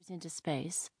into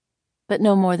space, but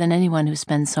no more than anyone who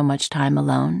spends so much time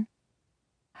alone.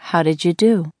 How did you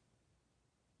do?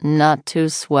 Not too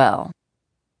swell.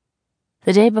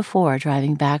 The day before,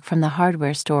 driving back from the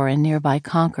hardware store in nearby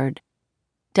Concord,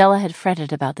 Della had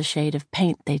fretted about the shade of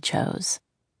paint they chose.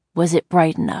 Was it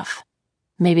bright enough?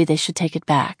 Maybe they should take it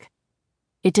back.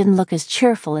 It didn't look as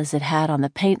cheerful as it had on the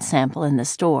paint sample in the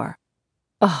store.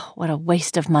 Oh, what a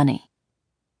waste of money.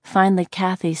 Finally,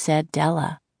 Kathy said,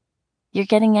 "Della, you're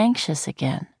getting anxious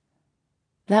again."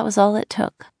 That was all it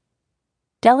took.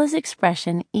 Della's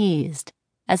expression eased,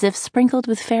 as if sprinkled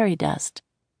with fairy dust.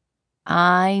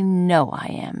 "I know I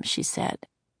am," she said.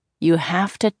 "You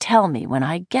have to tell me when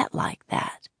I get like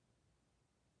that."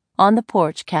 On the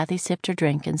porch, Kathy sipped her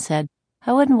drink and said,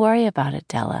 "I wouldn't worry about it,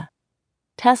 Della.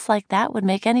 Tests like that would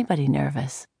make anybody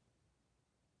nervous."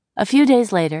 A few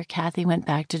days later, Kathy went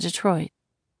back to Detroit.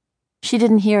 She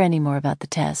didn't hear any more about the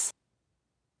tests.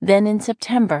 Then in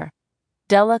September,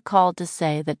 Della called to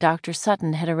say that Dr.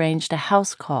 Sutton had arranged a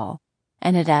house call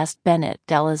and had asked Bennett,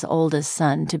 Della's oldest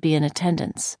son, to be in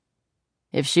attendance.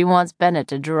 "If she wants Bennett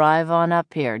to drive on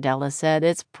up here," Della said,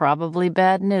 "it's probably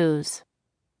bad news."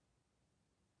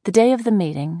 The day of the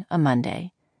meeting, a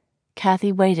Monday,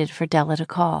 Kathy waited for Della to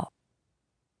call.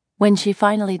 When she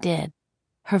finally did,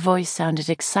 her voice sounded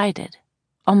excited,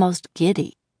 almost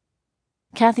giddy.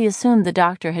 Kathy assumed the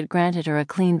doctor had granted her a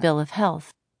clean bill of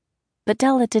health, but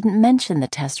Della didn't mention the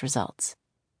test results.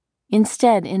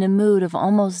 Instead, in a mood of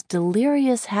almost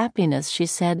delirious happiness, she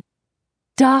said,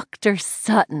 "Dr.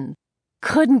 Sutton,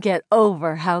 couldn't get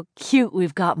over how cute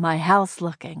we've got my house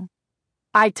looking.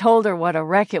 I told her what a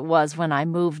wreck it was when I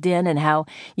moved in and how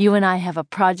you and I have a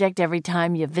project every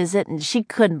time you visit, and she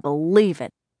couldn't believe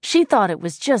it. She thought it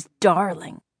was just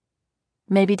darling."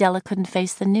 Maybe Della couldn't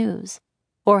face the news,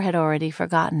 or had already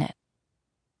forgotten it.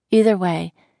 Either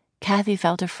way, Kathy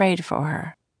felt afraid for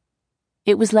her.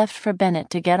 It was left for Bennett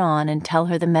to get on and tell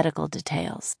her the medical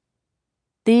details.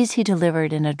 These he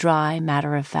delivered in a dry,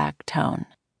 matter-of-fact tone.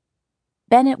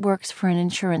 Bennett works for an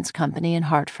insurance company in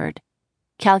Hartford,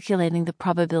 calculating the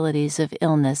probabilities of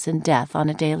illness and death on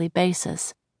a daily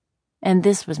basis, and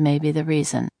this was maybe the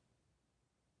reason.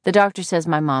 "The doctor says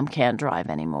my mom can't drive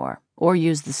anymore, or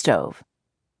use the stove.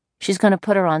 She's going to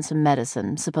put her on some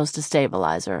medicine, supposed to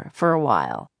stabilize her, for a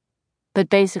while. But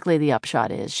basically the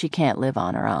upshot is she can't live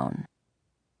on her own."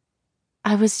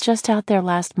 "I was just out there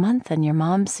last month and your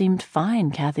mom seemed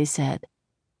fine," Kathy said.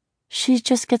 "She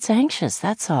just gets anxious,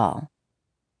 that's all."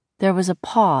 There was a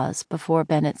pause before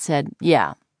Bennett said,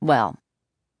 "Yeah, well,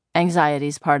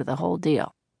 anxiety's part of the whole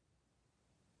deal."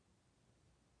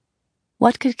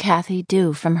 What could Kathy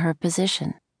do from her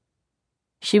position?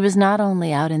 She was not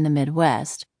only out in the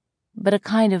Midwest, but a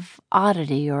kind of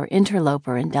oddity or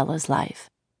interloper in Della's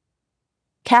life.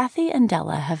 Kathy and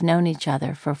Della have known each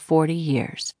other for 40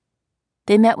 years.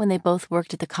 They met when they both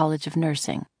worked at the College of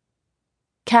Nursing.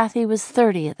 Kathy was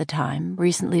 30 at the time,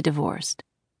 recently divorced.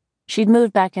 She'd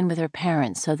moved back in with her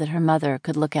parents so that her mother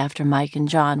could look after Mike and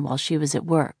John while she was at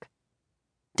work.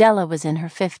 Della was in her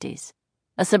 50s,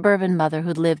 a suburban mother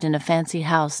who'd lived in a fancy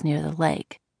house near the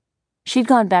lake. She'd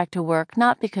gone back to work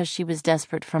not because she was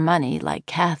desperate for money, like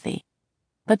Kathy,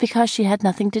 but because she had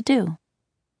nothing to do.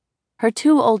 Her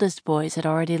 2 oldest boys had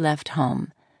already left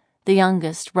home. The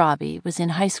youngest, Robbie, was in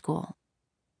high school.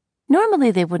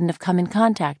 Normally they wouldn't have come in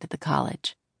contact at the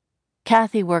college.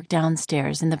 Kathy worked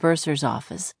downstairs in the bursar's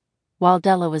office, while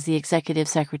Della was the executive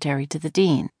secretary to the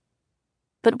dean.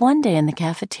 But one day in the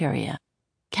cafeteria,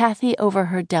 Kathy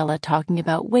overheard Della talking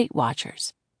about Weight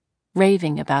Watchers,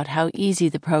 raving about how easy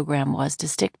the program was to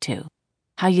stick to,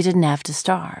 how you didn't have to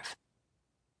starve.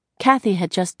 Kathy had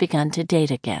just begun to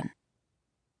date again.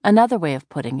 Another way of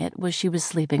putting it was she was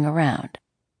sleeping around.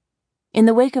 In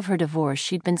the wake of her divorce,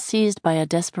 she'd been seized by a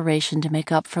desperation to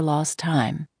make up for lost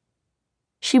time.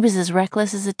 She was as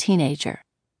reckless as a teenager,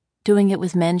 doing it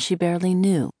with men she barely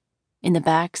knew, in the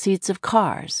back seats of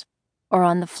cars, or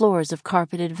on the floors of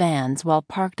carpeted vans while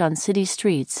parked on city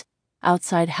streets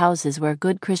outside houses where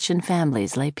good Christian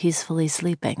families lay peacefully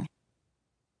sleeping.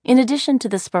 In addition to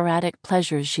the sporadic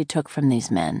pleasures she took from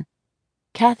these men,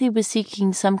 Kathy was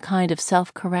seeking some kind of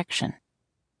self-correction,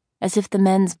 as if the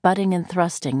men's butting and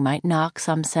thrusting might knock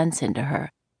some sense into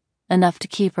her, enough to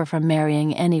keep her from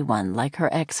marrying anyone like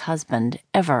her ex-husband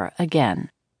ever again.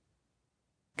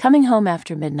 Coming home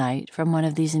after midnight from one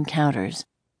of these encounters,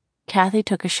 Kathy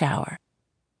took a shower.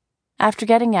 After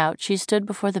getting out, she stood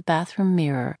before the bathroom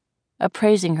mirror,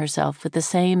 appraising herself with the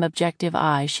same objective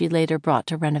eye she later brought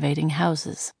to renovating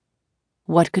houses.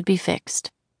 What could be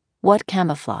fixed? What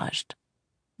camouflaged?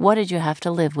 What did you have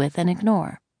to live with and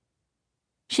ignore?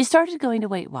 She started going to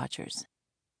Weight Watchers.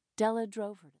 Della drove her to